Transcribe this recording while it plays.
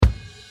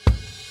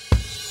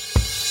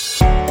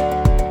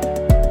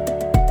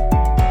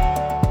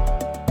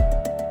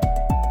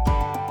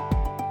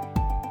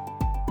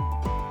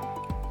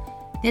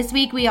This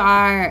week we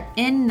are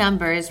in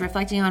Numbers,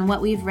 reflecting on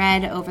what we've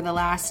read over the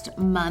last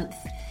month.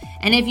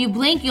 And if you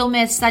blink, you'll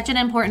miss such an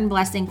important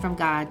blessing from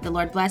God. The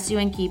Lord bless you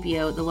and keep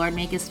you. The Lord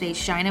make his face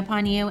shine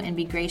upon you and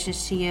be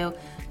gracious to you.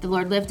 The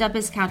Lord lift up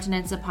his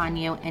countenance upon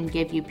you and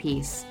give you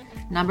peace.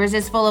 Numbers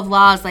is full of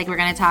laws like we're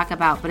going to talk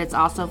about, but it's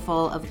also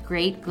full of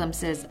great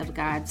glimpses of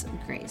God's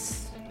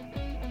grace.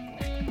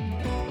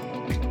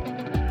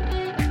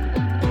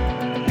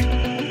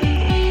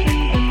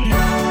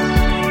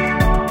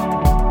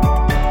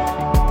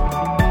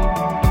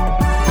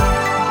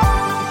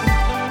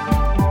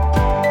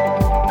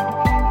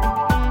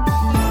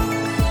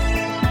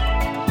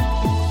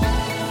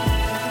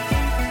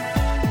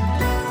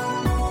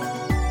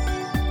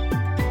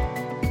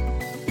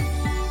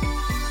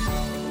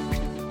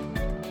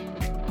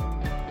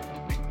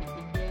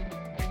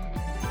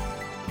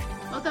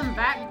 Welcome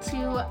back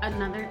to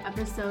another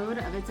episode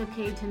of It's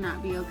Okay to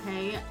Not Be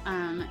Okay.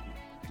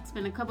 It's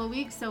been a couple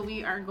weeks, so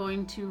we are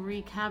going to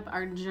recap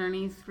our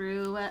journey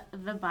through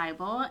the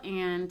Bible,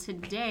 and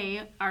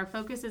today our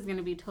focus is going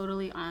to be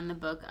totally on the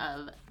book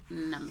of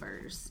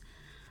Numbers.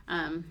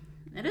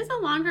 It is a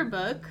longer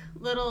book,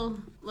 little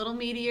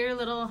meatier,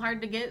 little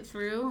hard to get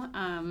through,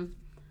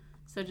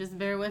 so just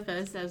bear with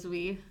us as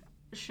we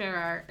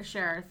share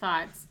our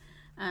thoughts.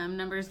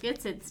 Numbers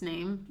gets its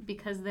name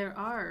because there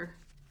are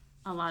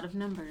a lot of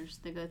numbers.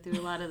 They go through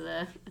a lot of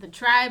the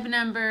tribe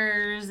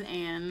numbers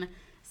and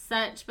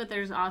such, but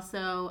there's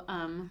also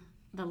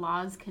the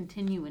laws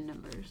continue in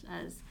Numbers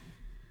as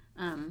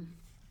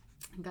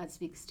God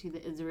speaks to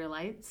the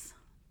Israelites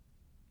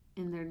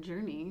in their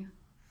journey.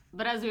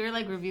 But as we were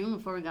reviewing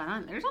before we got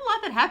on, there's a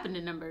lot that happened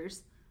in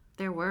Numbers.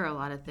 There were a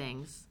lot of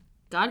things.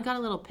 God got a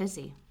little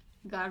pissy.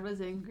 God was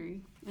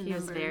angry in Numbers. He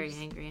was very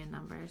angry in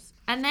Numbers.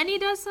 And then he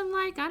does some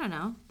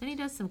then he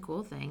does some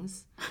cool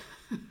things.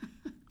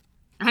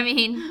 I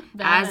mean,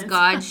 balance. As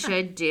God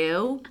should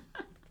do.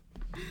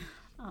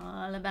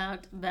 All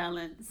about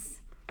balance.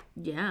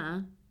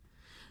 Yeah.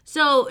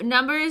 So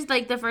Numbers,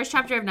 the first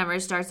chapter of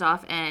Numbers starts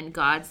off and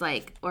God's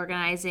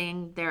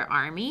organizing their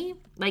army.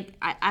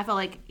 I felt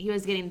like he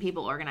was getting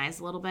people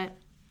organized a little bit.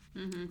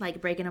 Mm-hmm.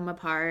 Breaking them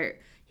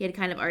apart. He had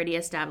kind of already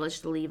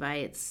established the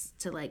Levites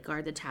to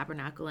guard the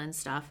tabernacle and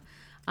stuff.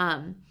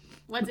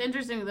 What's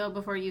interesting, though,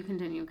 before you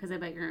continue, because I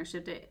bet you're going to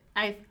shift it,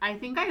 I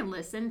think I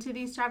listen to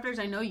these chapters.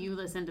 I know you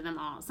listen to them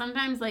all.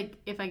 Sometimes,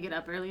 if I get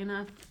up early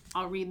enough,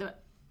 I'll read the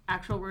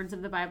actual words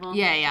of the Bible.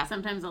 Yeah.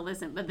 Sometimes I'll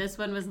listen. But this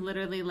one was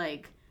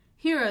literally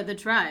here are the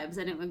tribes.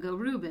 And it would go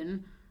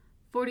Reuben,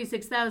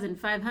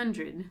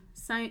 46,500.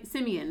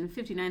 Simeon,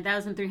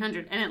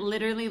 59,300. And it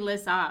literally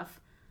lists off.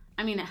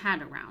 I mean, it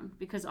had a round,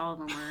 because all of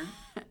them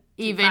were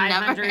even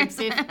numbers.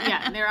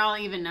 Yeah, they're all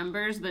even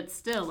numbers, but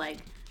still,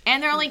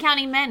 And they're only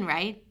counting men,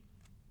 right?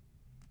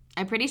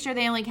 I'm pretty sure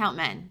they only count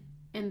men.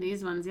 In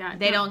these ones, yeah.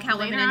 They don't count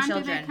women and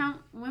children. Do they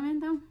count women,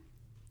 though?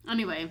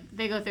 Anyway,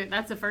 they go through,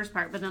 that's the first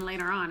part, but then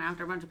later on,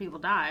 after a bunch of people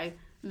die,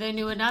 they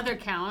do another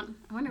count.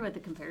 I wonder what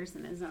the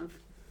comparison is of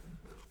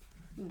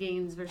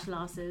gains versus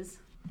losses.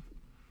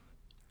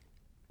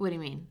 What do you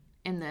mean?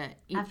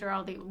 After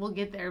all we'll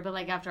get there, but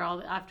after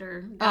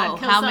God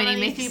kills some of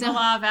these people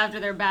off after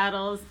their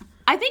battles.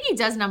 I think he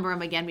does number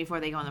them again before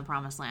they go in the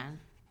promised land.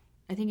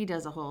 I think he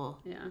does a whole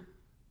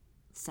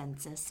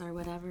census or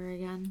whatever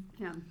again.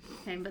 Yeah.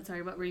 Okay, but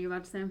sorry, what were you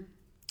about to say?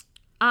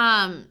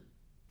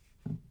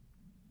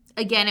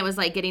 Again, it was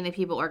getting the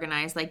people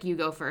organized. You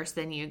go first,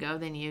 then you go.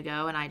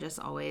 And I just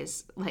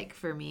always,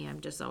 for me,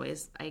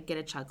 I get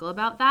a chuckle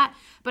about that.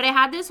 But I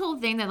had this whole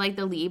thing that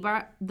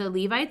the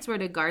Levites were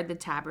to guard the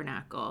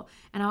tabernacle.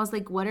 And I was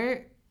like, what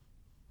are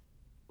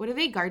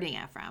they guarding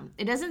it from?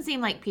 It doesn't seem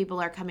like people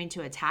are coming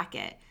to attack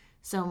it.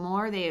 So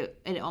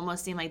it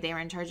almost seemed like they were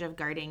in charge of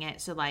guarding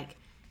it. So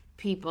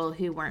people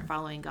who weren't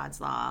following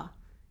God's law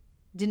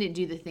didn't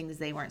do the things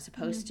they weren't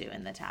supposed to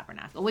in the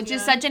tabernacle, which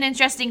is such an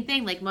interesting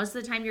thing. Most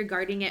of the time you're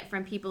guarding it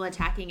from people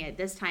attacking it.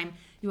 This time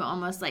you were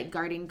almost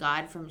guarding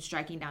God from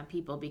striking down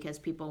people because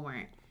people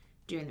weren't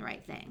doing the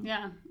right thing.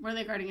 Yeah. Were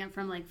they guarding it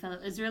from fellow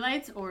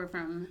Israelites or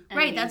from enemies?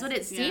 Right. That's what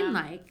it seemed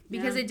like,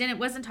 because it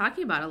wasn't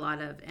talking about a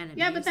lot of enemies.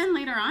 Yeah. But then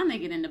later on they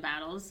get into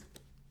battles.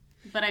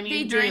 But I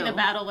mean, during the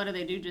battle, what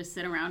do? Just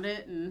sit around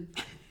it and...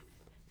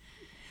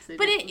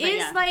 But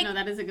no,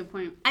 that is a good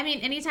point. I mean,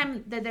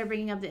 anytime that they're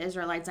bringing up the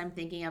Israelites, I'm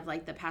thinking of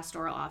the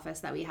pastoral office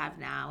that we have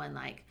now, and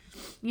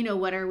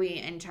what are we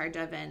in charge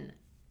of, and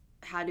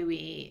how do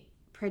we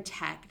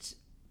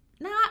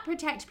not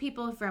protect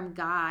people from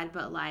God,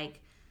 but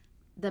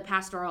the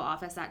pastoral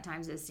office at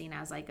times is seen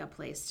as a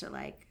place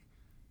to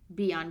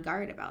be on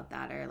guard about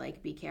that, or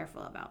be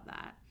careful about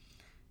that.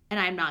 And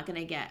I'm not going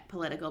to get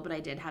political, but I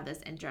did have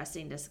this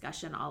interesting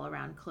discussion all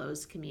around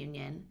closed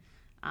communion.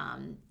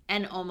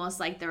 And almost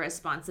the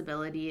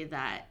responsibility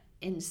that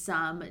in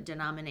some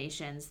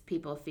denominations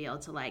people feel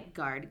to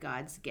guard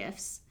God's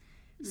gifts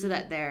so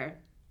that they're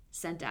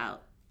sent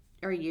out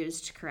or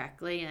used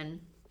correctly.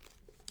 And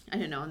I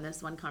don't know, in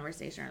this one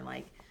conversation,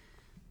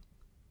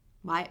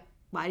 why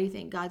do you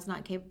think God's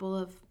not capable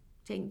of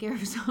taking care of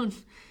his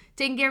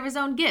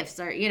own gifts,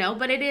 or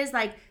but it is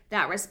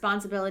that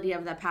responsibility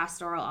of the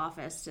pastoral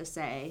office to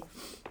say,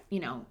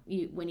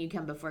 when you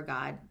come before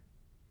God,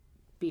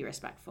 be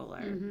respectful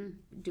or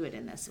do it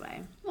in this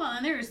way. Well,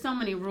 and there are so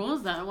many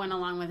rules that went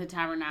along with the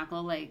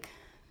tabernacle. Like,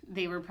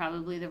 they were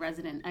probably the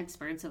resident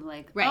experts of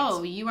like, right.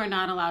 Oh, you are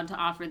not allowed to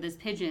offer this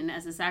pigeon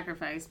as a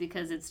sacrifice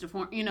because it's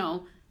deformed,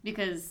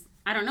 because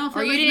I don't know if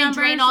or you didn't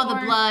drain all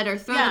the blood or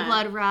throw the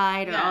blood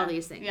right or all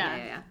these things.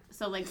 Yeah.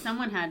 So like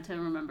someone had to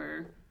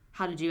remember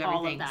how to do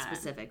everything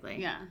specifically.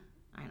 Yeah.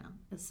 I know.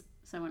 It's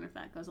so I wonder if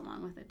that goes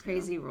along with it too.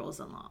 Crazy rules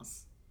and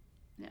laws.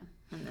 Yeah.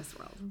 In this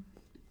world.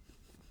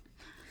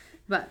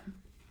 But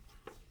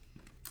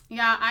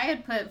yeah, I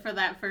had put for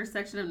that first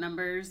section of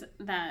Numbers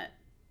that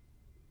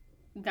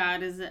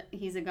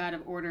he's a God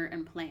of order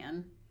and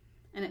plan,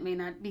 and it may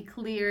not be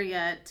clear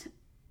yet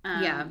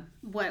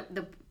what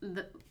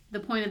the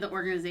point of the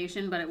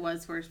organization, but it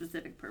was for a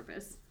specific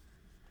purpose.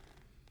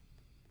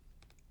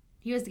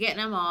 He was getting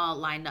them all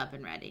lined up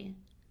and ready.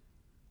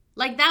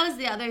 Like, that was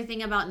the other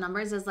thing about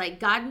Numbers is, like,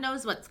 God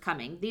knows what's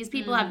coming. These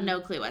people have no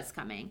clue what's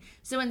coming.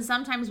 So,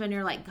 sometimes when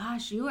you're like,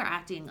 gosh, you are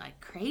acting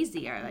like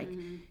crazy or, like,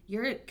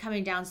 you're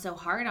coming down so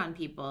hard on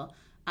people,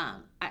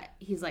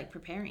 he's, like,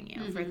 preparing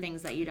you for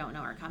things that you don't know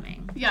are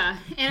coming. Yeah,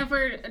 and if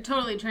we're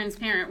totally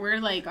transparent, we're,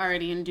 like,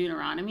 already in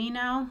Deuteronomy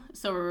now,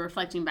 so we're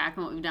reflecting back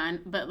on what we've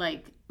done. But,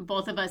 like,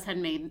 both of us have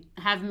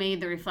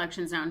made the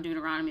reflections now in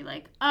Deuteronomy,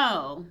 like,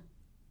 oh,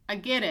 I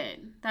get it.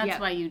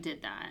 That's why you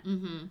did that.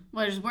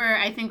 Whereas where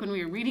I think when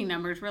we were reading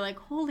Numbers, we're like,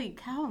 holy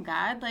cow,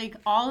 God, like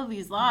all of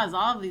these laws,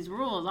 all of these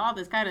rules, all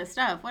this kind of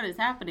stuff. What is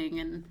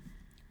happening?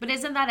 But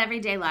isn't that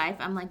everyday life?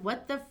 I'm like,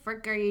 what the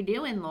frick are you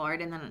doing,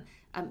 Lord? And then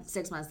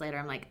 6 months later,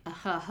 I'm like,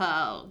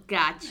 oh,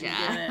 gotcha.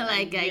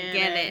 I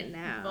get it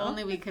now. If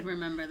only we could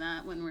remember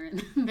that when we're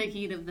in the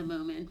heat of the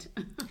moment.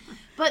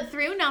 But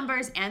through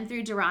Numbers and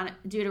through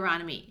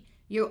Deuteronomy,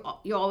 you're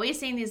always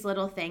saying these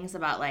little things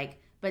about like,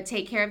 but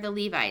take care of the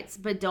Levites,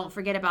 but don't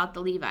forget about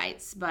the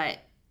Levites. But,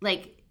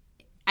 like,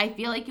 I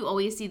feel like you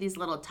always see these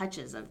little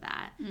touches of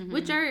that,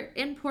 which are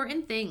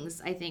important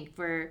things, I think,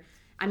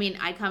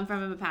 I come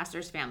from a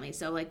pastor's family.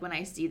 So, like, when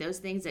I see those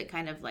things, it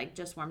kind of, like,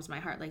 just warms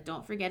my heart. Like,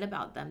 don't forget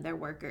about them. They're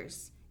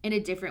workers in a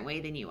different way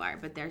than you are,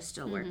 but they're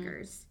still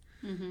workers.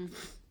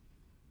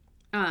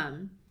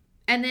 And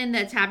then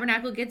the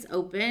tabernacle gets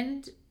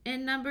opened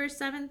in Numbers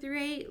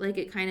 7-8. Like,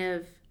 it kind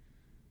of,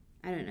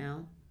 I don't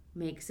know,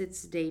 makes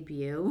its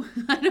debut.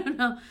 I don't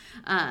know.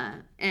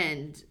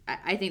 And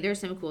I think there's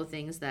some cool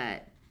things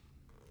that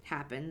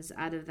happens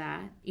out of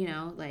that,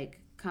 like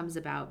comes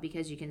about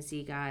because you can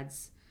see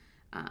God's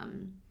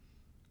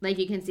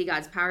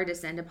power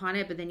descend upon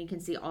it, but then you can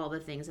see all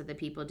the things that the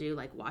people do,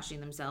 like washing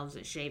themselves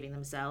and shaving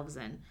themselves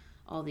and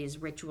all these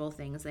ritual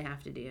things they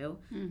have to do.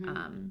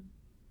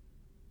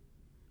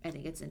 I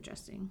think it's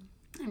interesting.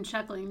 I'm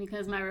chuckling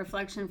because my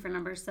reflection for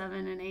Numbers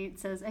 7 and 8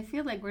 says, I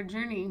feel like we're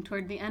journeying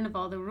toward the end of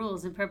all the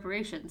rules and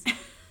preparations.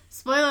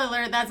 Spoiler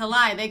alert, that's a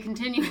lie. They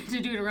continue to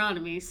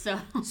Deuteronomy,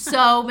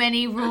 so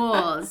many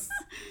rules.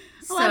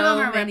 A lot of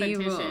them are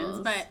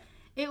repetitions, but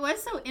it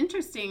was so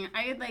interesting.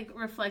 I had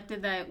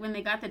reflected that when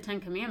they got the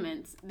 10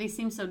 Commandments, they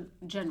seemed so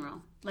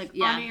general. Like,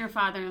 honor your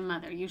father and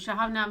mother. You shall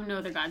have no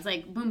other gods.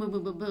 Like, boom, boom,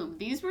 boom, boom, boom.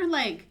 These were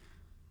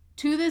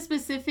to the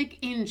specific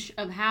inch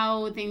of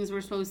how things were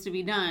supposed to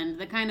be done.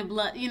 The kind of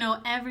blood,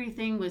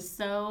 everything was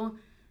so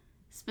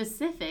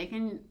specific.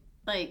 And,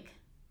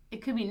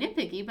 it could be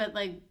nitpicky, but,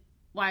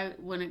 why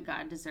wouldn't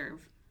God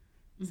deserve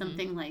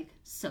something,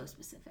 so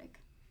specific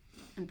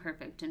and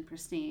perfect and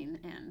pristine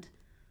and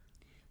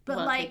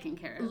taken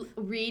care of?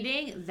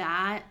 Reading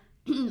that,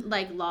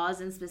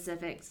 laws and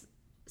specifics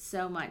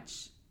so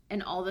much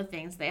and all the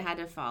things they had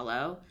to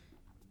follow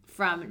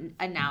from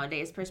a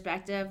nowadays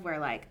perspective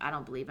where I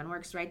don't believe in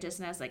works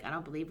righteousness, I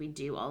don't believe we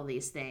do all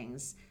these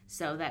things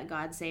so that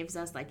God saves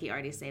us, he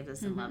already saved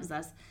us and loves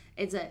us.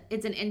 It's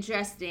an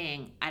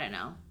interesting, I don't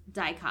know,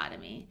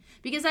 dichotomy,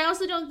 because I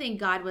also don't think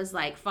God was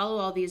follow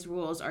all these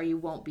rules or you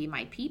won't be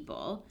my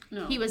people.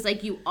 No. He was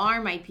you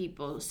are my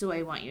people, so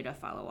I want you to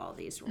follow all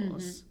these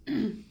rules.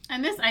 And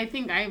this, I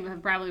think I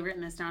have probably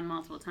written this down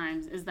multiple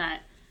times, is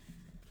that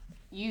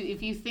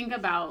if you think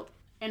about,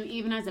 and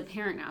even as a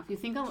parent now, if you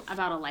think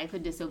about a life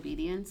of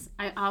disobedience,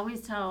 I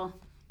always tell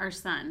our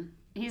son,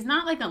 he's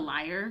not a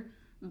liar,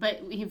 but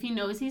if he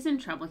knows he's in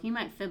trouble, he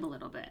might fib a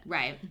little bit.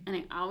 Right. And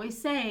I always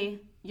say,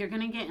 you're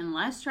going to get in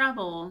less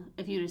trouble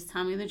if you just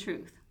tell me the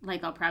truth.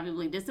 I'll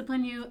probably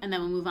discipline you, and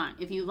then we'll move on.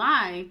 If you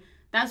lie,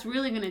 that's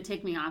really going to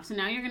tick me off. So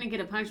now you're going to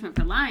get a punishment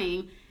for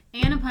lying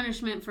and a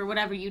punishment for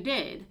whatever you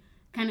did,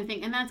 kind of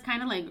thing. And that's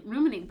kind of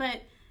ruminating.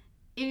 But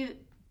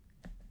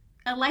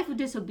a life of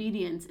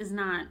disobedience is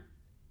not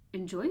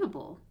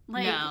enjoyable.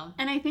 No.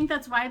 And I think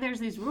that's why there's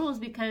these rules,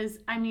 because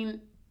I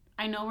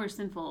know we're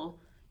sinful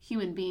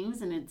human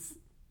beings and it's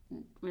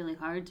really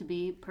hard to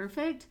be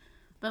perfect,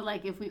 but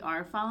if we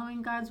are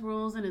following God's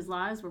rules and his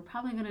laws, we're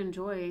probably going to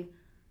enjoy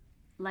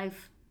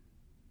life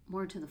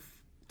more to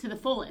the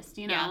fullest,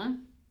 Yeah.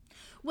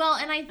 Well,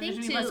 and I think there's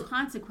going to be less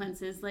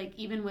consequences,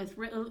 even with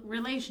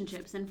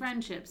relationships and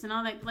friendships and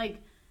all that.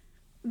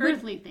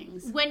 earthly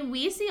things. When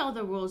we see all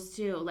the rules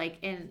too, like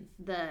in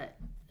the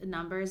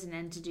Numbers and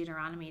into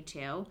Deuteronomy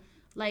too,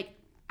 like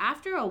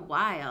after a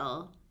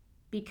while,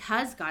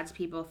 because God's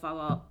people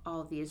follow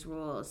all these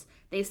rules,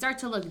 they start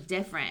to look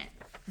different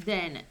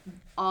than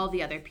all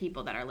the other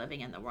people that are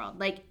living in the world.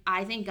 Like,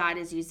 I think God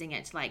is using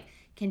it to like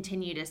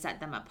continue to set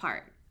them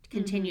apart,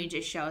 continue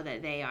to show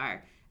that they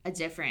are a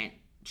different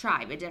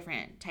tribe, a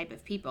different type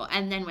of people.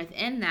 And then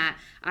within that,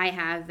 I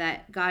have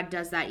that God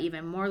does that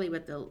even morely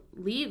with the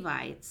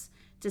Levites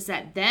to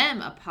set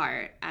them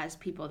apart as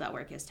people that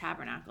work his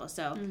tabernacle.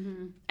 So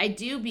I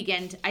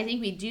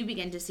think we do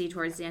begin to see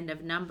towards the end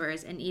of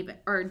Numbers, and even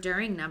or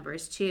during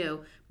Numbers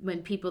too,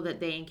 when people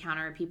that they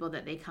encounter, people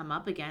that they come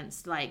up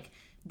against, like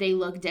they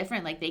look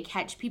different, like they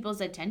catch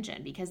people's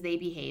attention because they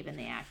behave and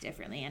they act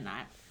differently, and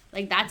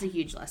that's a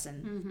huge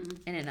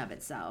lesson in and of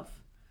itself.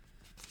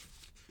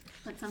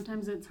 But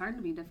sometimes it's hard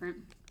to be different,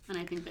 and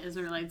I think the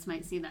Israelites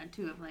might see that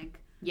too. Of like,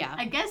 yeah,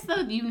 I guess though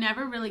you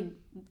never really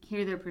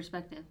hear their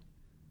perspective.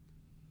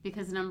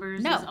 Because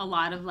Numbers is a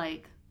lot of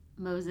like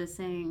Moses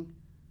saying,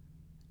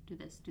 do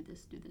this, do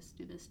this, do this,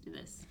 do this, do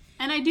this.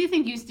 And I do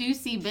think you do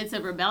see bits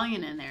of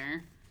rebellion in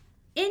there.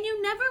 And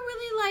you never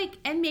really like,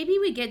 and maybe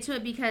we get to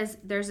it because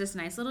there's this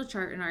nice little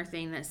chart in our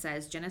thing that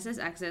says Genesis,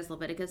 Exodus,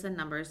 Leviticus, and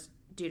Numbers,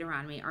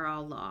 Deuteronomy are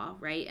all law,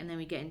 right? And then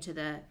we get into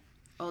the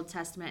Old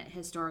Testament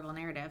historical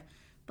narrative.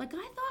 But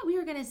I thought we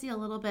were going to see a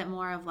little bit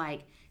more of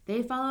like,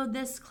 they followed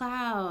this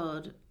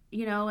cloud,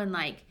 and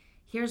like,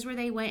 here's where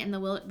they went in the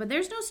wilderness. But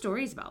there's no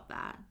stories about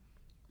that.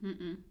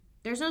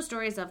 There's no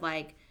stories of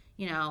like,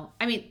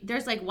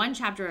 there's like one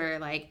chapter where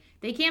like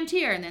they camped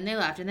here and then they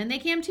left, and then they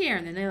camped here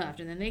and then they left,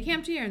 and then they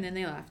camped here and then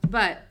they left.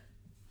 But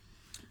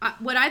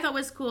what I thought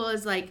was cool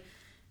is like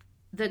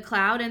the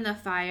cloud and the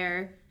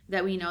fire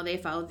that we know they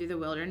followed through the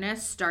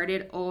wilderness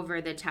started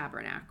over the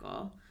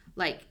tabernacle.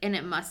 Like, and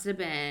it must have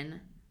been,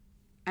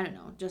 I don't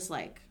know, just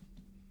like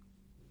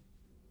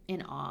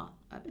in awe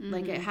of it.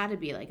 Like it had to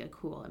be like a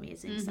cool,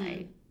 amazing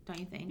sight. Don't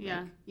you think?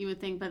 Yeah, like, you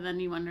would think, but then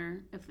you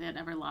wonder if they had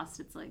ever lost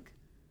its like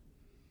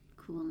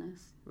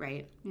coolness,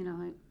 right?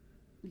 Like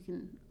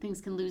things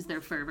can lose their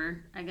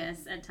fervor, I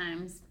guess, at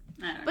times.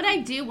 I don't know. But I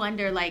do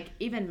wonder, like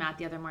even Matt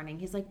the other morning,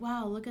 he's like,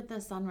 "Wow, look at the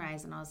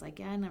sunrise," and I was like,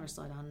 "Yeah, I never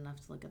slowed down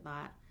enough to look at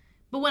that."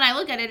 But when I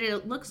look at it,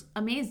 it looks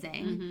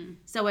amazing.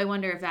 So I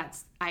wonder if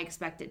I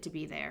expect it to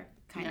be there,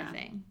 kind of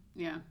thing.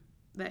 Yeah,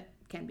 that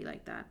can be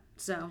like that.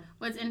 So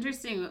what's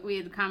interesting, what we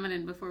had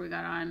commented before we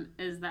got on,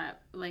 is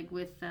that like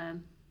with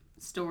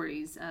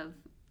stories of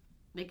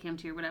they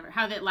camped here, whatever,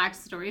 how that lacks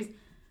stories.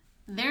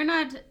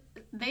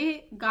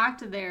 They got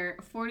to their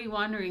 40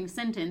 wandering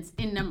sentence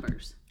in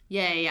Numbers.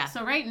 Yeah.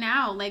 So right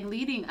now, like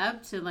leading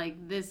up to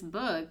like this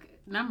book,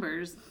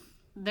 Numbers,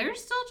 they're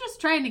still just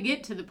trying to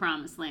get to the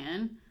promised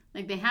land.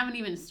 Like they haven't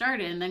even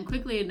started, and then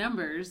quickly in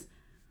Numbers,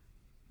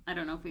 I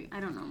don't know.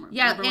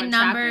 Yeah, in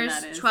Numbers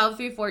 12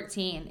 through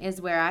 14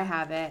 is where I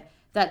have it,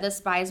 that the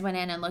spies went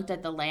in and looked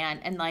at the land,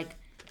 and like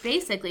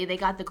basically they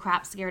got the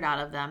crap scared out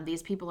of them.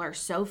 These people are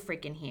so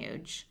freaking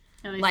huge.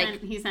 And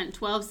he sent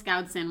 12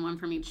 scouts in, one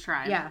from each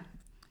tribe. Yeah.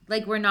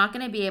 Like, we're not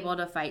going to be able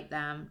to fight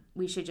them.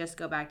 We should just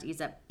go back to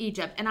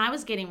Egypt. And I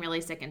was getting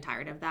really sick and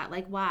tired of that.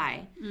 Like,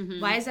 why?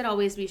 Why is it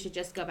always we should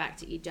just go back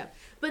to Egypt?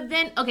 But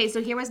then, okay,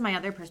 so here was my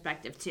other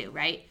perspective too,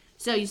 right?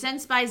 So you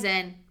send spies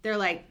in. They're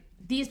like,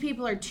 these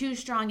people are too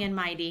strong and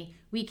mighty.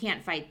 We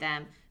can't fight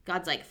them.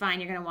 God's like, fine,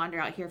 you're going to wander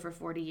out here for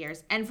 40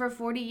 years. And for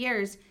 40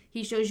 years,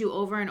 he shows you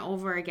over and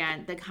over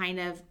again the kind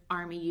of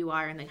army you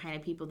are and the kind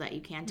of people that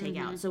you can take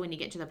out. So when you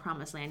get to the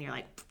promised land, you're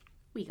like,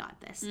 we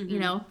got this.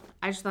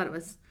 I just thought it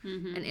was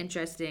an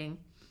interesting,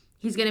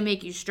 he's going to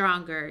make you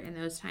stronger in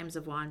those times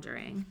of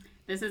wandering.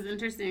 This is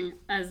interesting,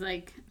 as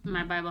like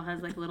my Bible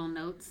has like little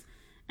notes.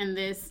 And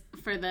this,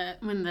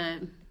 when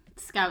the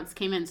scouts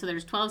came in, so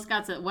there's 12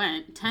 scouts that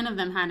went, 10 of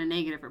them had a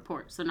negative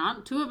report. So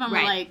not 2 of them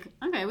were like,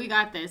 okay, we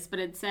got this. But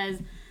it says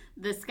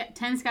the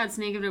 10 scouts'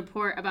 negative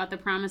report about the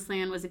promised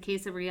land was a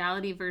case of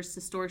reality versus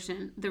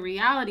distortion. The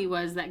reality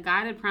was that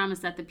God had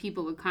promised that the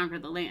people would conquer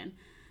the land.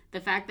 The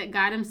fact that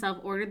God himself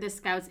ordered the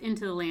scouts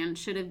into the land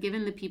should have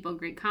given the people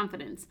great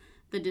confidence.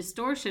 The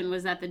distortion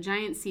was that the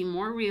giants seem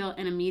more real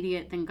and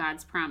immediate than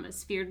God's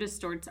promise. Fear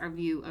distorts our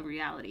view of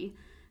reality.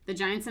 The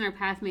giants in our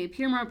path may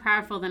appear more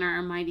powerful than our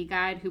almighty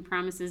God who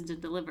promises to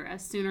deliver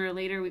us. Sooner or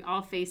later, we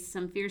all face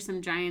some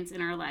fearsome giants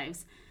in our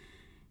lives,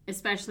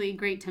 especially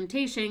great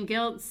temptation,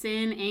 guilt,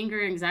 sin,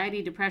 anger,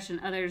 anxiety, depression.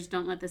 Others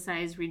don't let the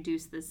size of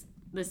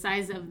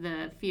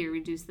the fear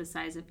reduce the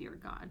size of your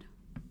God.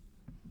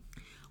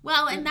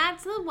 Well, and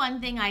that's the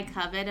one thing I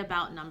covet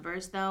about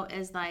Numbers, though,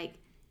 is like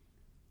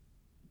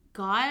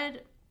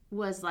God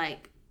was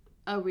like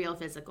a real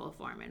physical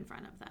form in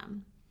front of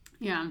them.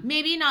 Yeah.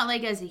 Maybe not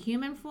like as a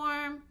human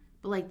form,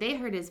 but like they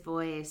heard his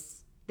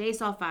voice. They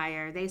saw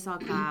fire. They saw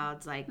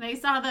clouds. Like they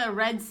saw the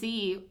Red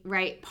Sea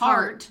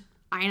part.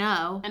 I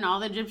know. And all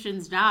the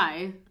Egyptians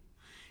die.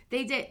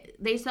 They did.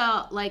 They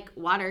saw like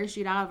water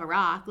shoot out of a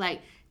rock.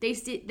 Like they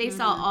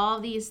saw all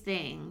these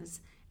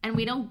things. and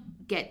we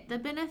don't get the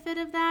benefit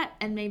of that.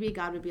 And maybe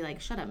God would be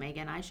like, shut up,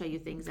 Megan, I show you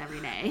things every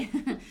day.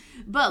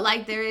 But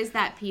like there is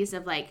that piece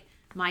of like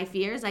my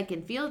fears, I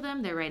can feel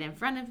them, they're right in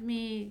front of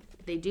me,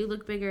 they do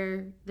look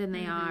bigger than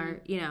they are,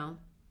 you know.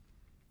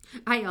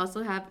 I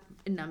also have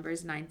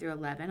Numbers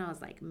 9-11. I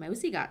was like,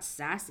 Moses got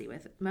sassy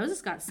with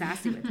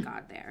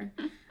God there,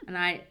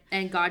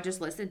 and God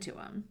just listened to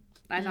him.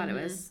 I thought it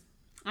was.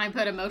 I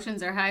put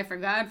emotions are high for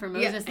God, for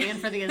Moses, and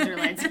for the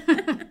Israelites.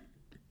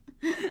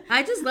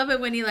 I just love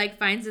it when he like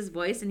finds his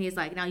voice and he's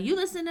like, now you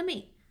listen to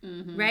me,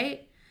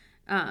 right?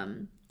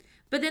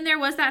 But then there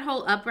was that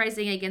whole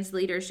uprising against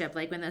leadership,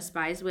 like when the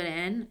spies went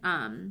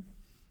in,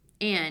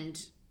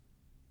 and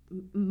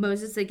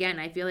Moses, again,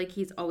 I feel like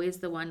he's always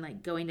the one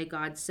like going to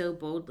God so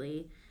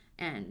boldly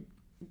and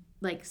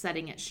like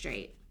setting it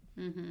straight,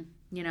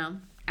 you know,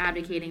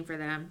 advocating for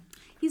them.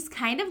 He's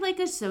kind of like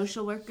a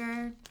social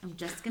worker. I'm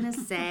just going to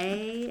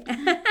say.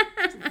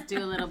 Just do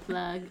a little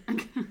plug.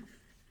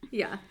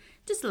 Yeah,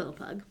 just a little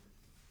plug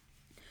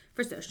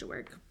for social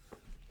work.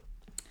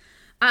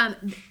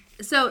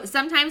 So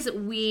sometimes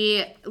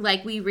we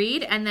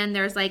read and then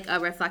there's like a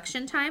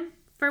reflection time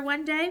for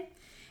one day.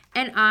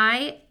 And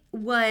I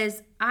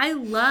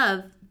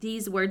love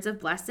these words of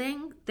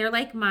blessing. They're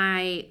like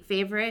my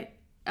favorite.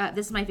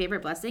 This is my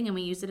favorite blessing, and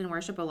we use it in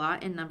worship a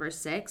lot in Numbers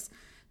 6.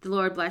 The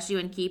Lord bless you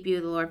and keep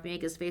you. The Lord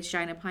make his face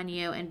shine upon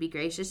you and be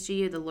gracious to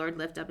you. The Lord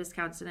lift up his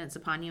countenance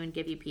upon you and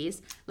give you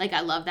peace. Like,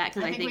 I love that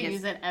because I think we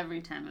use it every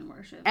time in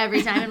worship.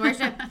 Every time in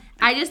worship.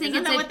 I just think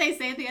Isn't that what they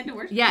say at the end of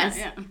worship? Yes.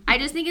 Yeah. I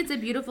just think it's a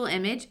beautiful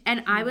image.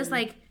 And I was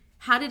like,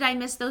 how did I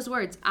miss those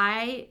words?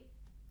 I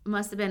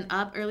must have been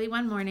up early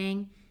one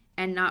morning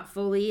and not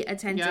fully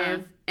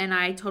attentive, and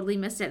I totally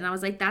missed it. And I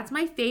was like, that's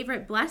my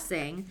favorite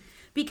blessing,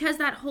 because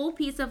that whole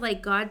piece of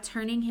like God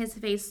turning his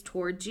face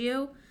towards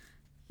you,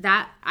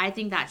 that I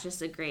think that's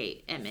just a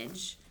great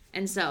image.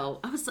 And so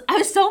I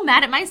was so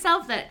mad at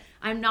myself that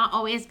I'm not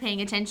always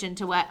paying attention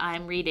to what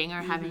I'm reading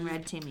or having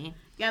read to me.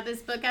 Yeah,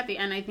 this book at the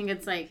end, I think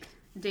it's like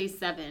day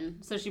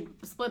 7. So she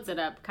splits it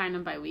up kind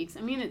of by weeks.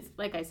 I mean, it's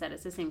like I said,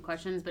 it's the same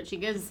questions, but she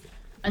gives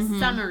a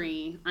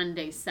summary on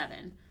day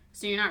 7.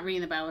 So you're not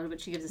reading the Bible,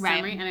 but she gives a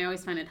summary, and I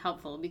always find it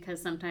helpful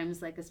because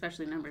sometimes, like,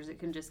 especially Numbers, it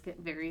can just get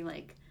very,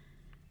 like,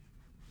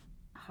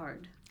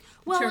 hard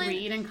to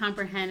read and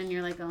comprehend, and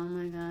you're like, oh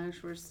my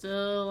gosh, we're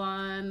still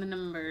on the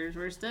numbers,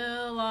 we're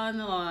still on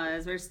the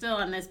laws, we're still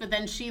on this, but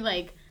then she,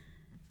 like,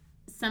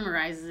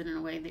 summarizes it in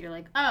a way that you're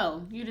like,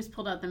 oh, you just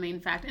pulled out the main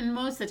fact, and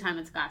most of the time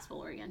it's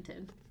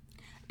gospel-oriented.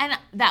 And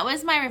that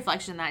was my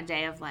reflection that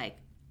day of, like,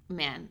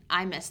 man,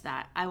 I missed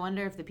that. I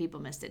wonder if the people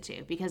missed it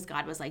too, because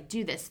God was like,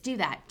 do this, do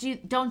that,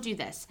 don't do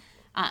this.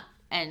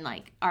 And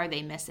like, are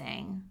they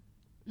missing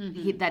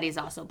that he's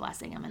also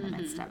blessing them in the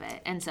midst of it?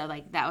 And so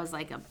like, that was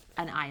like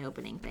an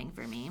eye-opening thing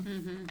for me.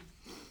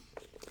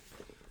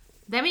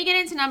 Then we get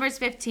into Numbers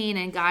 15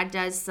 and God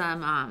does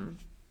some,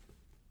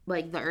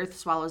 like the earth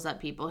swallows up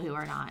people who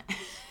are not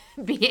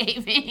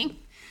behaving. I'm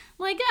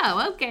like,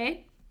 oh,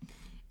 okay.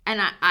 And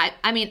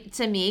I mean,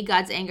 to me,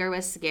 God's anger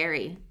was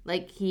scary.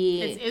 Like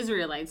it's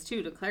Israelites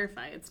too, to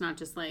clarify. It's not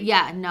just like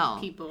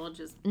people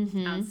just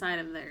outside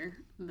of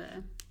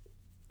the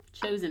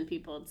chosen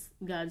people. It's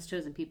God's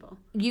chosen people.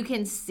 You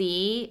can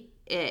see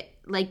it,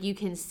 like you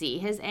can see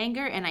his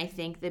anger, and I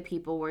think the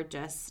people were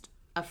just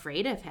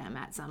afraid of him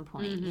at some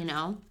point, you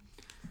know.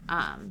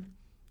 And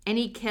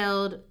he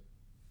killed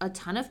a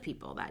ton of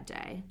people that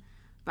day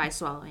by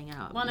swallowing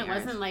out. Well, and it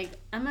wasn't like,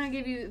 I'm going to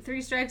give you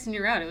 3 strikes and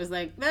you're out. It was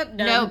like, done.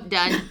 Nope,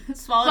 done.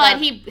 Swallowed but up.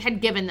 He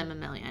had given them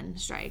 1,000,000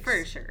 strikes.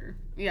 For sure.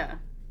 Yeah.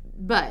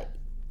 But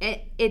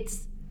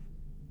it's,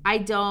 I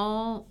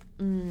don't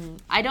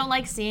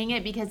like seeing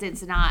it because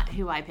it's not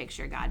who I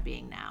picture God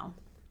being now.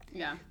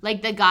 Yeah.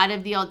 Like the God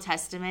of the Old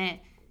Testament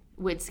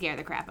would scare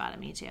the crap out of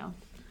me too.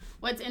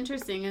 What's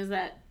interesting is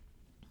that,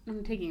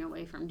 I'm taking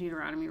away from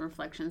Deuteronomy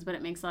reflections, but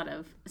it makes a lot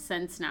of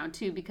sense now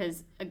too,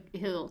 because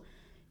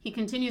he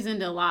continues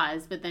into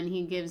laws, but then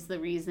he gives the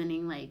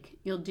reasoning like,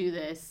 you'll do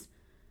this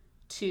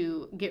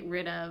to get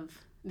rid of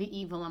the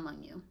evil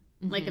among you.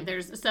 Like if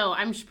there's, so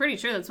I'm pretty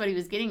sure that's what he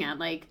was getting at.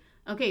 Like,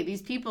 okay,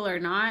 these people are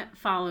not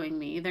following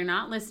me. They're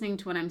not listening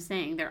to what I'm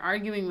saying. They're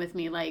arguing with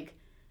me, like,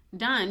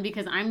 done,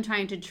 because I'm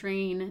trying to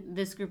train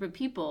this group of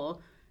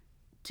people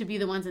to be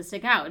the ones that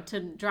stick out, to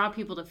draw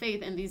people to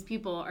faith. And these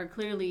people are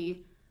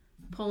clearly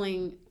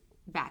pulling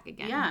back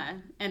again. Yeah.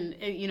 And,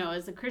 you know,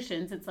 as a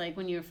Christians, it's like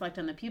when you reflect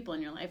on the people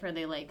in your life, are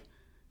they like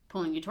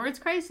pulling you towards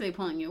Christ? Are they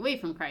pulling you away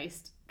from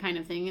Christ kind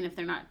of thing? And if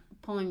they're not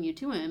pulling you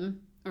to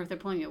him, or if they're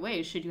pulling you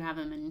away, should you have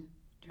them in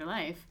your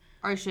life?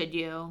 Or should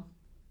you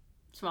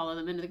swallow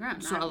them into the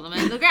ground? Swallow them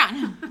into the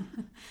ground.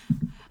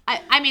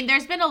 I mean,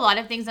 there's been a lot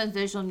of things on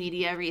social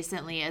media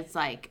recently. It's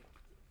like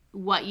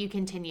what you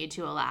continue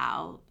to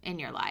allow in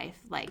your life,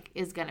 like,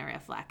 is going to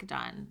reflect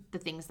on the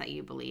things that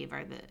you believe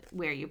or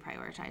where you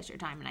prioritize your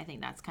time. And I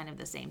think that's kind of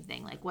the same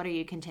thing. Like, what are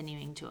you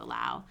continuing to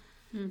allow?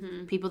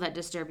 People that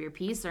disturb your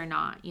peace or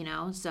not, you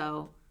know?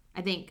 So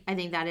I think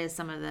that is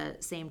some of the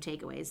same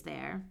takeaways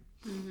there.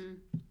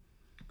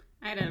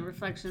 I had a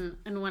reflection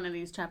in one of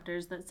these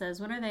chapters that says,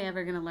 when are they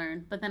ever going to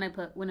learn? But then I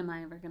put, when am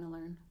I ever going to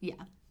learn? Yeah.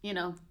 You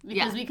know,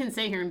 because we can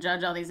sit here and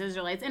judge all these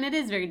Israelites. And it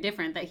is very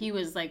different that he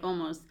was like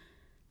almost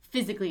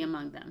physically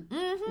among them.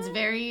 Mm-hmm. It's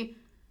very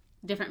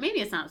different. Maybe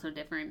it's not so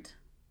different.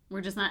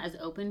 We're just not as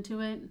open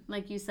to it.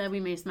 Like you said, we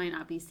might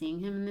not be seeing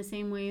him in the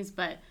same ways.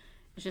 But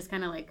it's just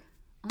kind of like,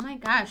 oh my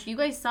gosh, you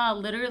guys saw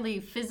literally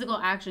physical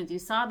actions. You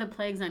saw the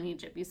plagues on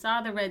Egypt. You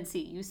saw the Red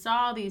Sea. You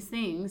saw these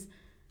things.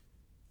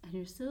 And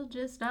you're still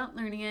just not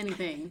learning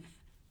anything.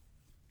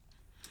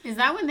 Is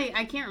that when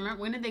I can't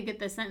remember, when did they get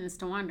the sentence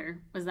to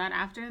wander? Was that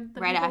after the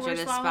right after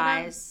the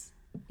spies?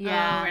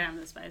 Yeah. Right after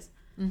the spies.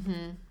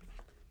 Mm-hmm.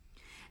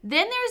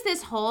 Then there's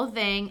this whole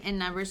thing in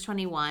Numbers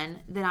 21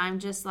 that I'm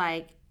just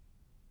like,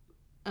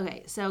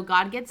 okay, so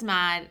God gets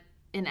mad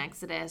in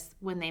Exodus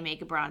when they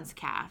make a bronze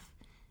calf.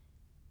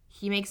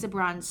 He makes a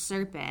bronze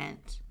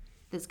serpent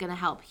that's going to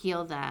help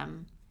heal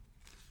them.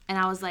 And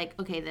I was like,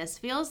 okay, this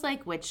feels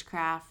like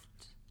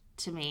witchcraft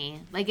to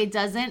me. Like, it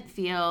doesn't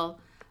feel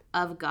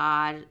of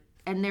God.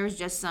 And there's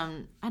just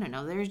some, I don't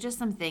know, there's just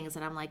some things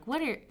that I'm like,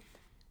 what are,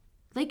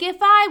 like, if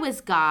I was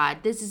God,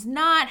 this is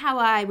not how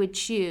I would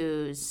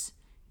choose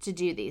to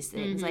do these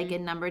things. Mm-hmm. Like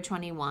in number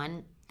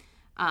 21,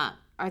 I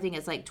think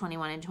it's like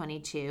 21 and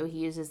 22, he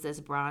uses this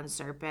bronze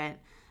serpent.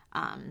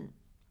 And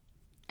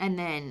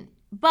then,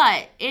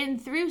 but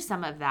through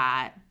some of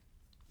that,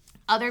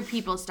 other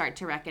people start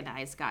to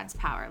recognize God's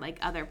power, like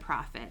other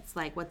prophets,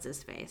 like what's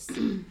his face?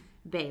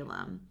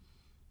 Balaam.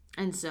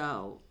 And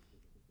so,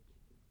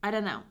 I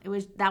don't know.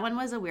 That one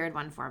was a weird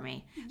one for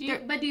me.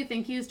 But do you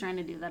think he was trying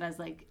to do that as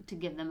like to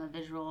give them a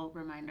visual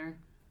reminder?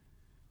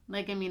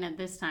 Like, I mean, at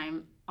this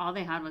time, all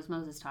they had was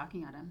Moses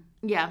talking at him.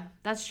 Yeah,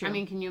 that's true. I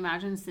mean, can you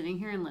imagine sitting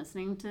here and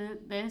listening to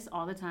this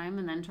all the time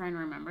and then trying to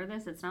remember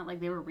this? It's not like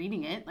they were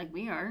reading it like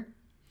we are.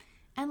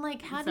 And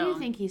like, how do you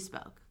think he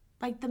spoke?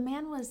 Like, the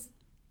man was,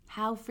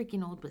 how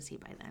freaking old was he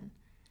by then?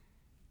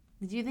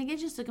 Do you think it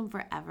just took him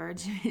forever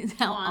to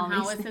tell all these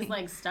things? How was his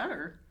like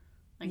stutter?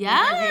 Like,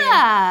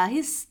 yeah,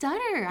 his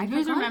stutter.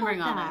 Who's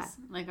remembering all this?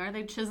 Like, are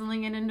they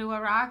chiseling it into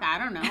a rock? I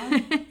don't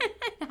know.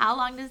 How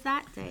long does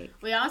that take?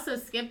 We also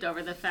skipped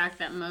over the fact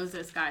that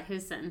Moses got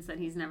his sentence that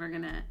he's never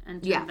going to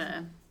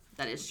enter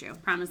that is true.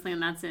 Promised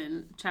land. That's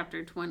in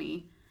chapter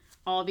 20.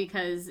 All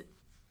because,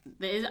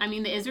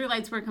 the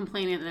Israelites were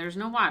complaining that there's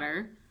no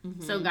water.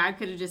 Mm-hmm. So God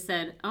could have just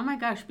said, oh my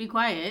gosh, be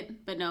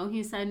quiet. But no,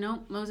 he said,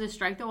 no, Moses,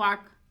 strike the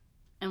rock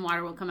and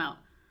water will come out.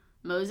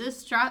 Moses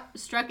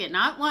struck it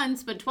not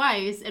once, but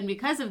twice, and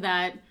because of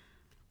that,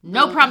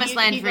 no promised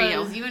land for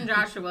goes, you and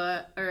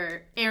Joshua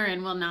or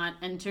Aaron will not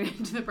enter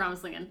into the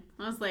promised land.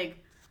 I was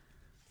like,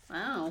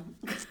 wow.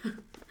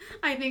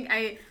 I think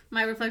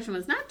my reflection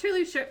was not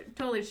totally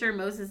sure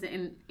Moses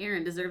and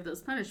Aaron deserved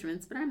those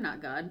punishments, but I'm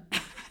not God.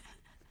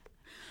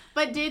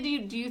 But do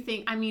you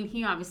think? I mean,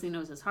 he obviously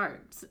knows his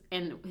heart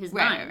and his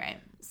mind. Right.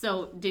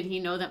 So did he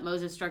know that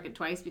Moses struck it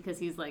twice because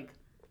he's like,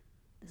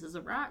 this is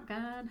a rock,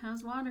 God.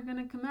 How's water going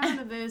to come out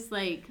of this?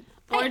 Like,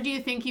 or do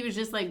you think he was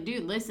just like,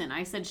 dude, listen,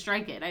 I said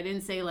strike it. I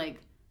didn't say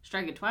like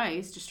strike it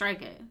twice, just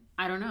strike it.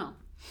 I don't know.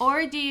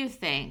 Or do you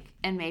think,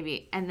 and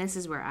this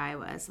is where I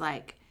was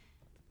like,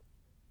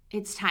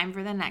 it's time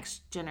for the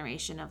next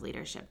generation of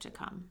leadership to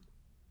come.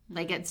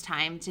 Like, it's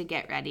time to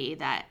get ready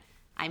that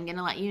I'm going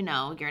to let you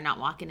know you're not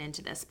walking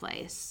into this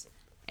place.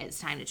 It's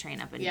time to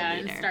train up a new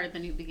leader. And start the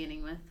new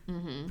beginning with.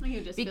 Mm-hmm.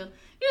 You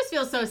just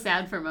feel so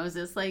sad for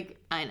Moses. Like,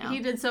 I know. He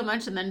did so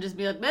much and then just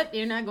be like, but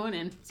you're not going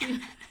in.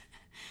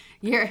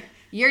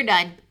 You're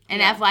done.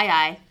 And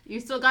FYI. You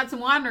still got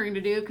some wandering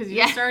to do because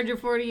you started your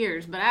 40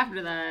 years. But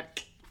after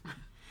that.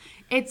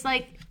 It's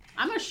like.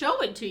 I'm going to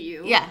show it to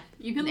you. Yeah.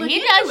 You can look He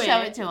into does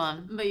show it to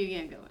him. But you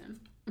can't go in.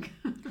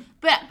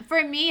 But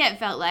for me, it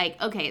felt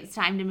like, okay, it's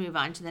time to move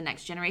on to the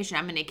next generation.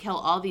 I'm going to kill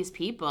all these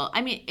people.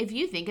 I mean, if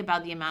you think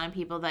about the amount of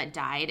people that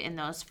died in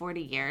those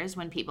 40 years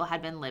when people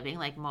had been living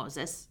like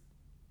Moses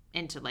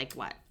into like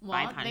what,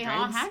 500s? They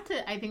all had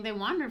to, I think they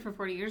wandered for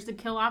 40 years to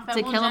kill off that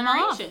whole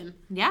generation.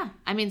 Yeah.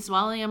 I mean,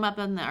 swallowing them up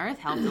in the earth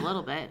helped a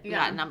little bit. We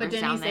got numbers but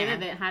didn't down he say there.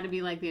 that it had to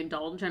be like the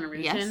adult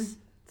generation? Yes.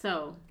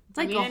 So, it's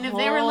like and if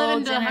they were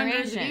living to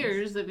hundreds of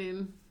years, I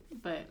mean,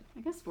 but I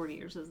guess 40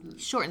 years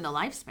isn't. Shorten the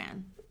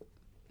lifespan.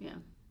 Yeah.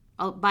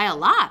 By a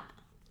lot.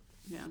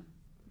 Yeah.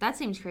 That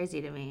seems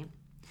crazy to me.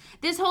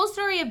 This whole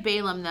story of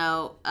Balaam,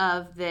 though,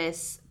 of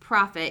this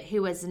prophet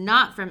who was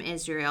not from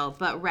Israel,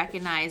 but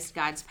recognized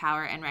God's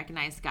power and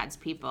recognized God's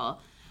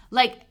people.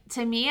 Like,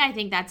 to me, I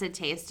think that's a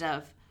taste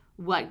of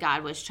what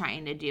God was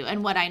trying to do.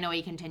 And what I know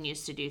he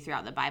continues to do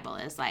throughout the Bible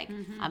is like,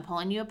 I'm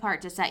pulling you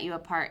apart to set you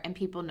apart, and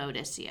people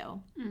notice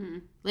you. Mm-hmm.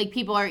 Like,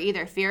 people are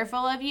either fearful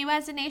of you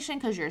as a nation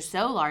because you're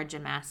so large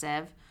and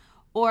massive,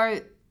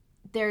 or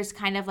there's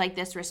kind of like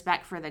this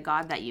respect for the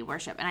God that you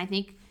worship. And I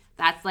think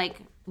that's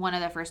like one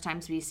of the first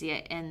times we see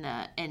it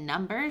in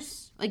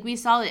Numbers. Like, we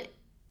saw it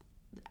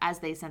as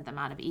they sent them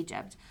out of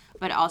Egypt,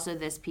 but also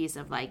this piece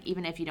of like,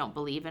 even if you don't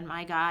believe in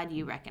my God,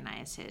 you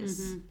recognize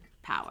his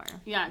power.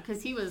 Yeah,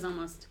 because he was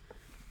almost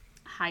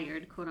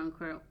hired, quote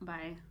unquote,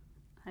 by,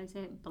 how do you say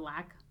it?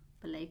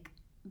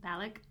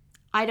 Balak.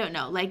 I don't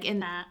know. Like,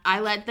 I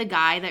let the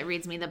guy that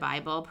reads me the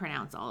Bible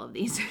pronounce all of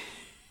these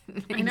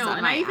things. I know,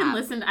 and I even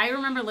listened. I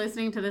remember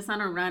listening to this on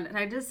a run,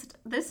 and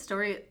this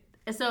story.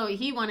 So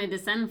he wanted to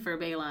send for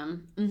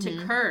Balaam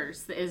to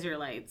curse the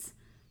Israelites,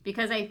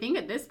 because I think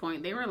at this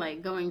point they were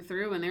like going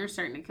through and they were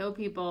starting to kill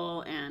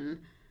people, and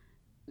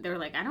they were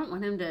like, I don't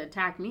want him to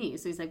attack me.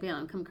 So he's like,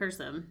 Balaam, come curse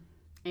him.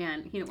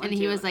 And he didn't want to.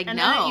 And he was like, and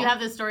no. Then you have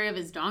the story of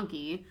his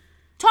donkey.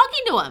 Talking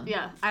to him.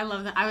 Yeah, I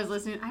love that. I was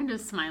listening. I'm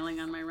just smiling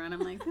on my run. I'm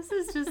like, this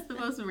is just the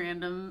most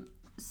random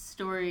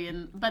story.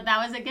 But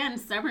that was, again,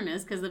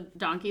 stubbornness, because the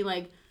donkey,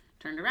 like,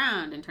 turned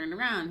around and turned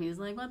around. He's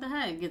like, what the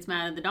heck? Gets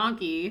mad at the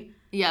donkey.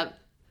 Yep.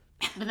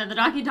 But then the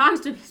donkey talks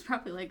to him. He's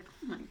probably like,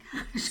 oh my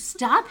gosh.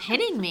 Stop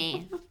hitting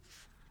me.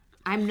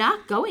 I'm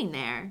not going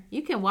there.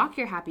 You can walk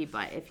your happy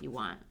butt if you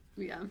want.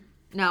 Yeah.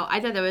 No, I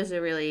thought that was a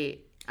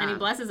really... and he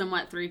blesses him,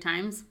 3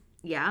 times?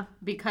 Yeah.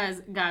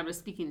 Because God was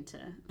speaking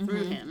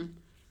through him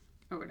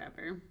or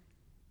whatever.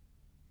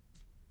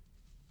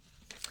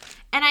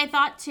 And I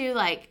thought, too,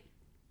 like,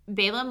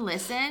 Balaam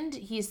listened.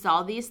 He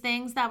saw these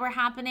things that were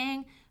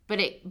happening, but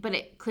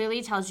it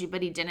clearly tells you,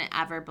 but he didn't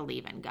ever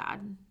believe in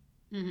God.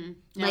 Mm-hmm.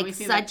 Yeah, like,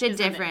 such a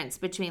difference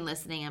between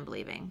listening and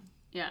believing.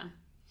 Yeah.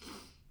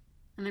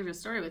 And there's a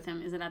story with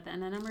him. Is it at the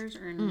end of Numbers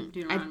or in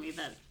Deuteronomy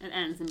that it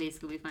ends and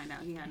basically we find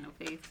out he had no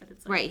faith? But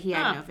it's like, right, he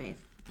had no faith.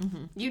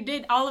 Mm-hmm. You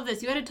did all of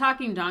this. You had a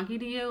talking donkey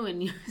to you,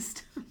 and you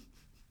still...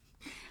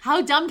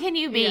 How dumb can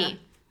you be? Yeah.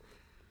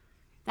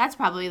 That's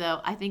probably,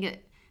 though,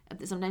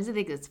 sometimes I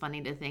think it's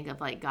funny to think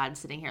of, like, God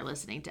sitting here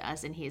listening to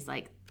us, and he's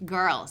like,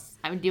 girls,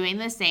 I'm doing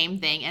the same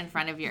thing in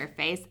front of your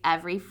face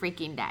every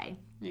freaking day.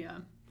 Yeah.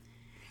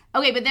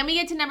 Okay, but then we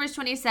get to Numbers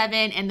 27,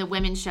 and the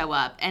women show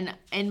up. And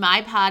in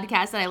my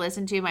podcast that I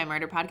listen to, my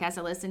murder podcast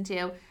I listen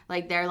to,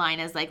 like, their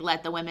line is, like,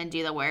 let the women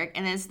do the work.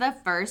 And it's the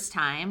first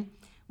time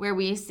where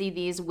we see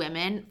these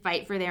women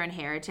fight for their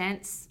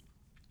inheritance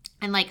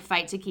and, like,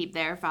 fight to keep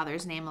their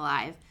father's name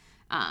alive.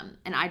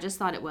 And I just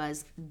thought it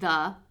was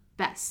the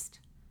best.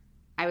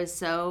 I was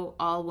so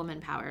all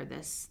woman power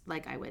this,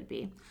 like I would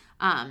be.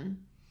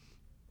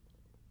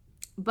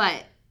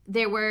 But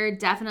there were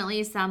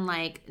definitely some,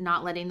 like,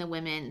 not letting the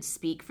women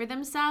speak for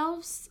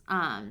themselves,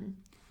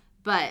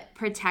 but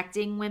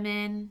protecting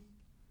women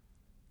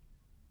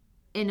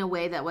in a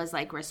way that was,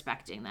 like,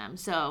 respecting them.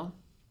 So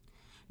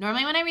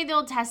normally when I read the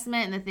Old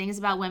Testament and the things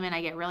about women,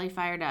 I get really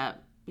fired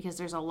up because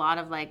there's a lot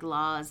of, like,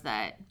 laws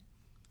that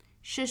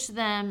shush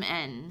them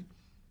and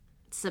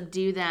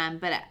subdue them.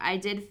 But I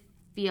did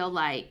feel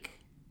like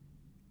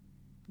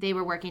they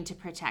were working to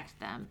protect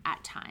them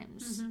at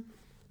times.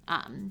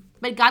 Mm-hmm.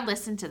 But God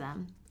listened to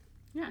them.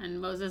 Yeah,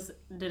 and Moses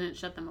didn't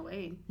shut them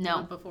away. No. He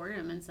went before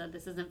him and said,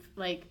 this isn't,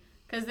 like,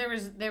 because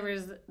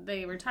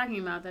they were talking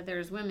about that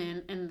there's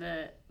women and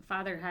the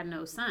father had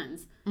no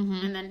sons.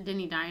 Mm-hmm. And then didn't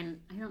he die?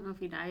 I don't know if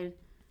he died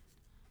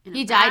in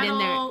a died battle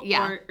in there,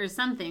 yeah. or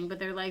something, but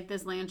they're like,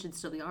 this land should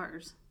still be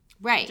ours.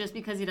 Right. Just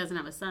because he doesn't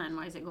have a son,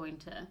 why is it going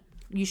to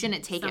You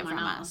shouldn't take it from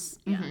else? us.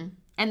 Yeah.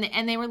 Mm-hmm.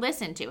 And they were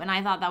listened to, and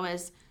I thought that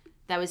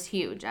was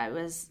huge. I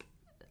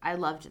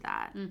loved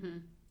that.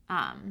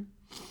 Mm-hmm.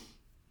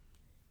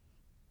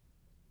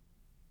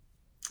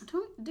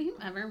 Do you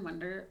ever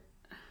wonder,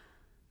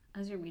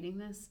 as you're reading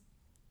this,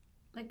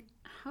 like,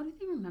 how do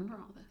they remember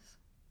all this?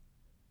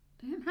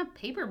 They didn't have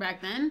paper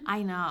back then.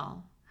 I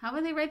know. How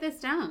would they write this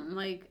down?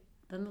 Like,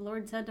 then the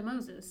Lord said to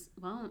Moses,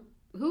 well,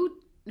 who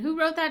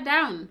wrote that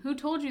down? Who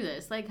told you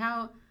this? Like,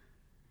 how...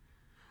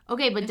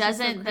 Okay, but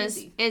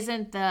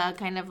isn't the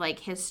kind of, like,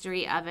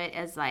 history of it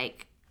as,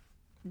 like,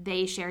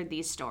 they shared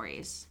these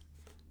stories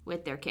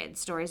with their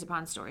kids, stories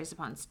upon stories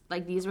upon,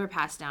 like, these were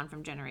passed down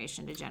from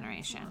generation to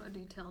generation. A lot of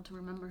detail to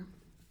remember.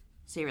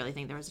 So you really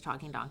think there was a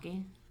talking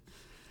donkey?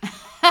 Might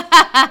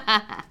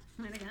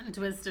have gotten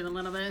twisted a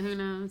little bit, who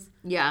knows?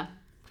 Yeah.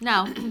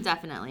 No,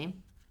 definitely.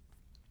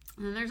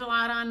 And there's a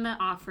lot on the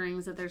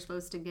offerings that they're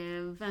supposed to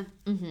give.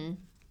 Mm-hmm.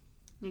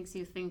 Makes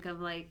you think of,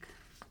 like,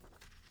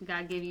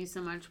 God gave you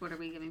so much, what are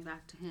we giving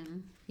back to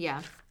him?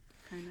 Yeah.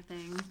 Kind of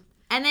thing.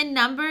 And then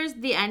Numbers,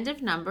 the end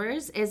of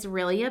Numbers is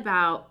really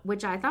about,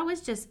 which I thought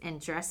was just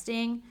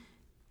interesting,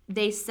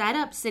 they set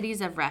up cities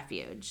of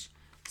refuge.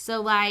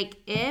 So, like,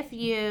 if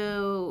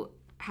you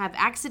have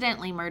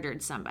accidentally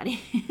murdered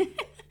somebody,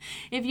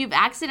 if you've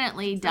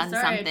accidentally done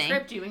something, I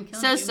tripped you and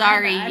killed so you,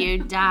 sorry you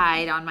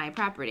died on my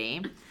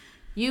property,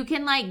 you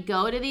can, like,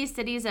 go to these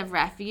cities of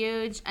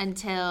refuge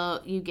until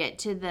you get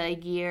to the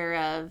year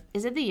of,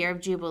 is it the year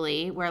of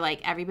Jubilee, where, like,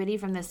 everybody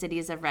from the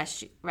cities of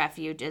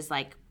refuge is,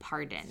 like,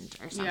 pardoned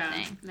or something.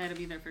 Yeah, that'll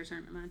be there for a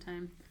certain amount of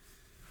time.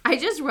 I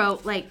just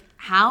wrote, like,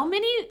 how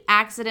many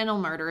accidental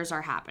murders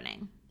are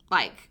happening?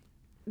 Like,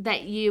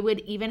 that you would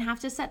even have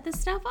to set this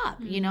stuff up,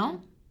 mm-hmm. you know?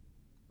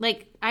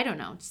 Like, I don't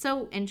know.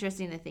 So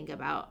interesting to think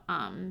about.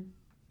 And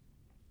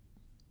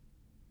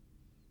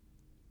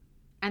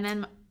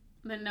then...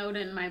 The note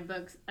in my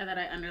books that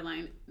I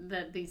underlined,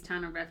 that these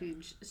town of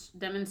refuge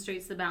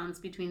demonstrates the balance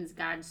between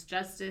God's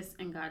justice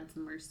and God's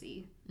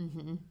mercy.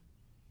 Mm-hmm.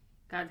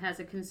 God has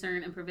a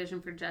concern and provision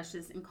for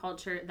justice in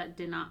culture that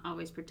did not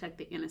always protect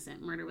the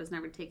innocent. Murder was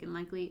never taken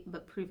lightly,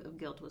 but proof of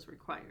guilt was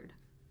required.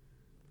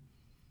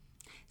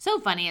 So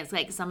funny. It's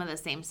like some of the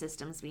same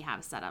systems we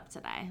have set up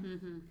today.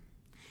 Mm-hmm.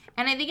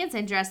 And I think it's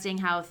interesting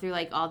how through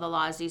like all the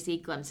laws you see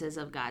glimpses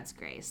of God's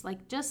grace,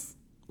 like just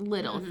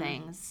little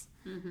things.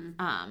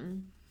 Mm-hmm.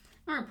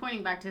 Or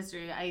pointing back to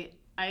history,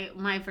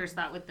 my first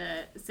thought with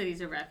the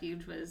cities of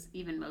refuge was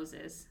even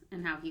Moses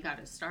and how he got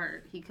his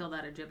start. He killed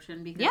that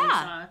Egyptian because he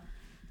saw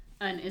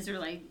an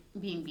Israelite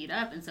being beat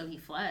up, and so he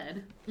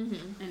fled.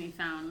 Mm-hmm. And he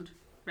found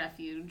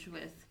refuge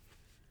with...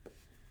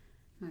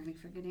 I'm already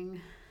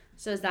forgetting.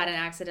 So is that an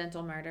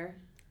accidental murder?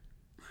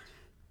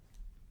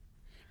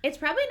 It's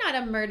probably not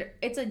a murder.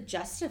 It's a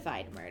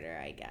justified murder,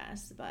 I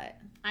guess. But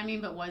I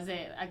mean, but was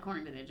it,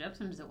 according to the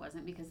Egyptians, it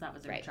wasn't, because that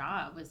was their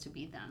job, was to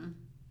beat them.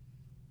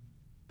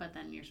 But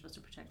then you're supposed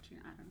to protect your...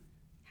 I don't know.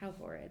 How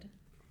horrid.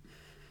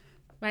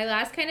 My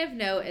last kind of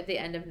note at the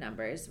end of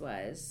Numbers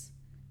was...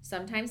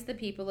 Sometimes the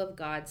people of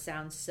God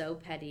sound so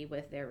petty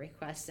with their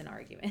requests and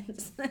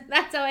arguments.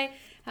 That's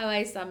how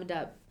I summed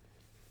up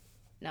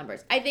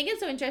Numbers. I think it's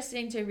so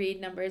interesting to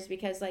read Numbers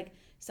because, like,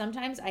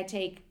 sometimes I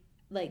take,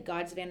 like,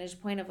 God's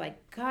vantage point of,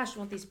 like, gosh,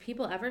 won't these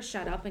people ever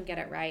shut up and get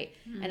it right?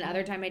 Mm-hmm. And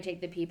other time I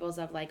take the people's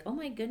of, like, oh,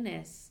 my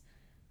goodness.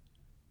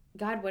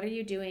 God, what are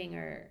you doing?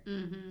 Or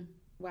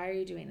why are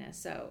you doing this?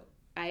 So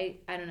I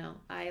don't know.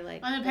 Well,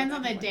 it depends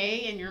on the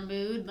day and your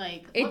mood.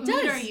 Like, what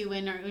mood are you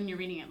in when you're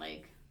reading it?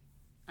 Like,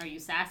 are you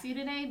sassy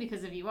today?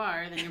 Because if you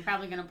are, then you're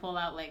probably going to pull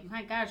out like,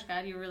 my gosh,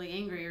 God, you're really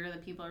angry, or the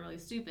people are really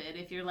stupid.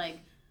 If you're like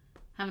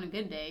having a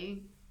good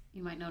day,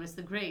 you might notice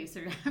the grace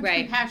or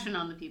compassion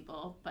on the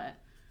people. But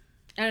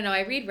I don't know.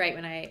 I read right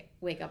when I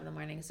wake up in the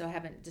morning, so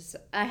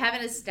I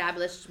haven't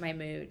established my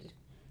mood.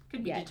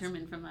 Could be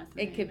determined from last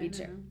night. It could be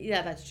true.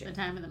 Yeah, that's true. The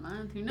time of the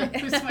month. Who knows?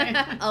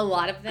 A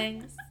lot of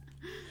things.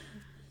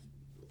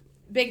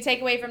 Big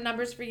takeaway from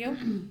Numbers for you?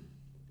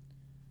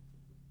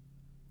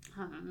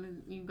 Hold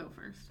on, you go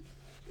first.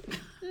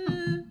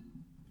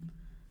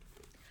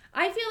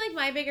 I feel like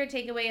my bigger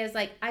takeaway is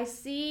like, I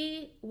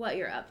see what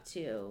you're up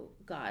to,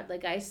 God.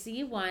 Like, I see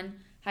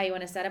how you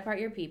want to set apart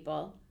your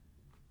people,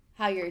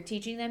 how you're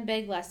teaching them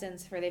big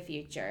lessons for the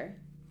future,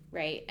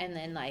 right? And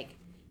then like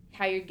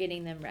how you're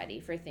getting them ready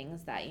for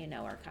things that you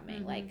know are coming.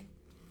 Mm-hmm. Like,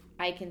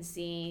 I can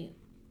see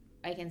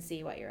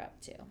what you're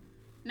up to.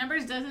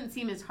 Numbers doesn't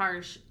seem as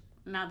harsh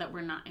now that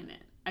we're not in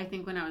it. I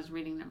think when I was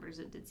reading Numbers,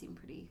 it did seem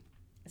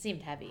it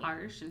seemed heavy,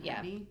 harsh and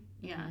heavy.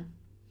 Yeah. Mm-hmm.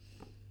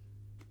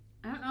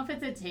 I don't know if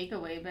it's a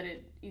takeaway, but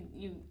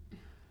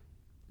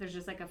there's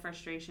just like a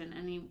frustration,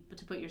 and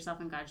to put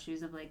yourself in God's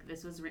shoes of like,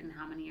 this was written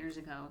how many years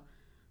ago,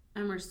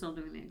 and we're still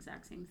doing the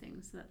exact same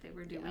things that they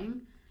were doing.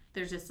 Yeah.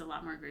 There's just a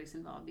lot more grace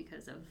involved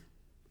because of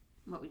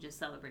what we just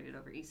celebrated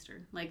over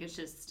Easter. Like, it's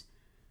just,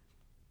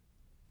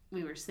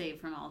 we were saved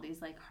from all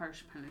these like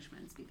harsh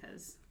punishments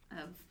because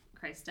of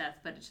Christ's death,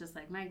 but it's just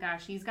like, my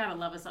gosh, he's got to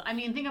love us all. I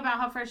mean, think about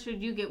how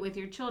frustrated you get with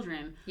your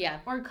children,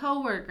 or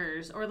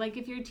coworkers, or like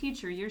if you're a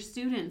teacher, your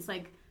students,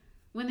 like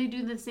when they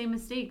do the same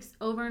mistakes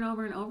over and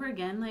over and over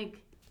again,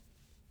 like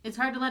it's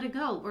hard to let it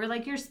go. Or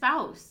like your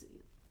spouse,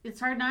 it's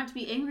hard not to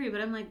be angry, but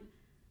I'm like,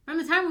 from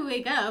the time we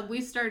wake up,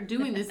 we start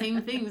doing the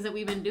same things that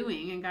we've been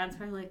doing, and God's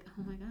probably like,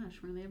 oh my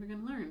gosh, when are they ever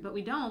going to learn? But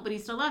we don't, but he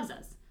still loves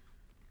us,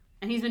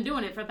 and he's been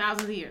doing it for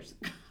thousands of years.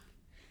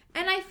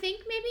 And I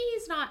think maybe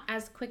he's not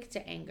as quick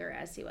to anger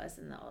as he was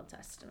in the Old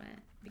Testament.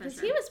 Because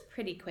he was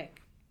pretty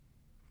quick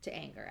to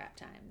anger at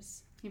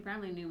times. He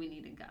probably knew we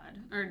needed God.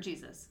 Or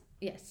Jesus.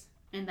 Yes.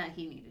 And that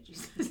he needed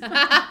Jesus.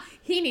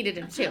 He needed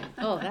him too.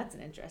 Oh, that's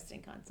an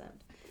interesting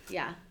concept.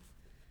 Yeah.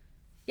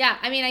 Yeah,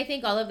 I mean, I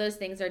think all of those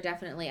things are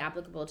definitely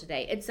applicable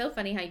today. It's so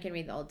funny how you can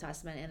read the Old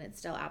Testament and it's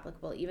still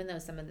applicable, even though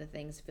some of the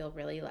things feel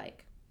really,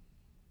 like,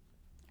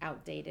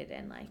 outdated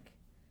and, like,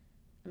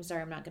 I'm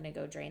sorry, I'm not going to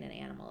go drain an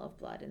animal of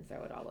blood and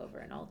throw it all over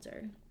an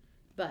altar.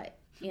 But,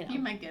 you know. You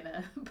might get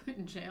put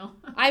in jail.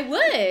 I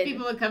would.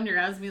 People would come to your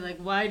house and be like,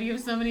 why do you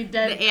have so many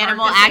dead The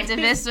animal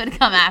activists would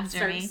come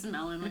after me. Start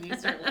smelling when you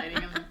start lighting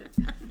them.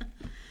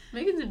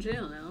 Megan's in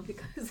jail now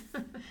because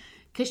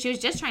she was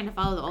just trying to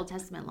follow the Old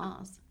Testament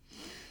laws.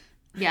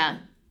 Yeah.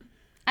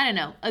 I don't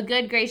know. A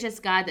good, gracious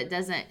God that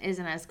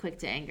isn't as quick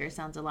to anger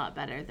sounds a lot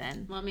better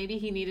than... Well, maybe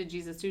he needed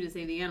Jesus too to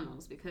save the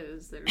animals,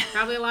 because there's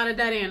probably a lot of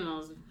dead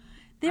animals.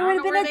 There would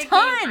have been a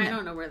ton. I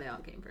don't know where they all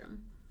came from.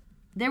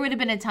 There would have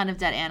been a ton of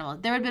dead animals.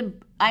 There would have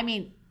been... I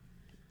mean,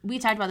 we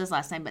talked about this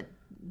last time, but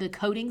the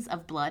coatings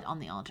of blood on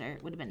the altar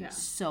would have been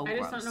so gross. I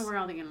just don't know where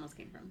all the animals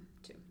came from,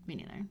 too. Me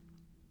neither.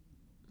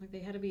 Like, they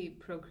had to be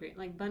procreating,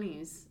 like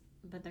bunnies,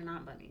 but they're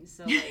not bunnies,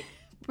 so, like...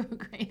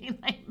 Procreating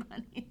like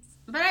bunnies.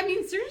 But, I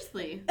mean,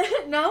 seriously.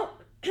 No,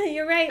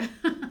 you're right.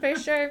 For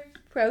sure.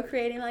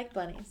 Procreating like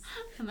bunnies.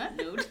 On that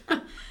note.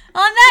 On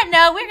that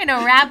note, we're going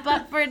to wrap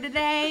up for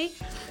today.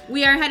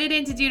 We are headed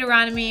into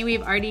Deuteronomy.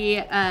 We've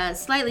already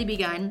slightly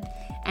begun.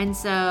 And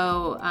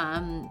so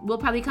we'll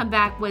probably come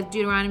back with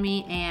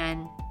Deuteronomy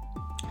and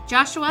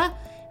Joshua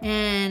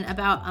in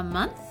about a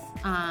month.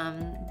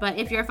 But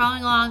if you're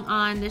following along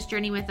on this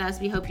journey with us,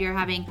 we hope you're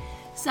having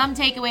some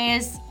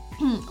takeaways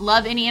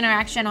love any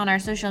interaction on our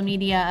social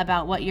media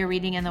about what you're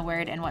reading in the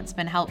Word and what's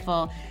been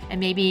helpful, and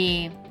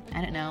maybe,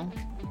 I don't know,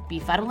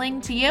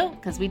 befuddling to you,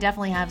 because we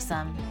definitely have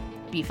some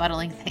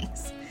befuddling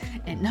things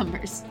in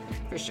Numbers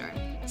for sure.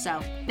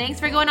 So thanks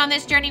for going on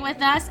this journey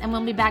with us, and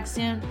we'll be back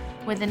soon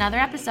with another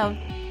episode.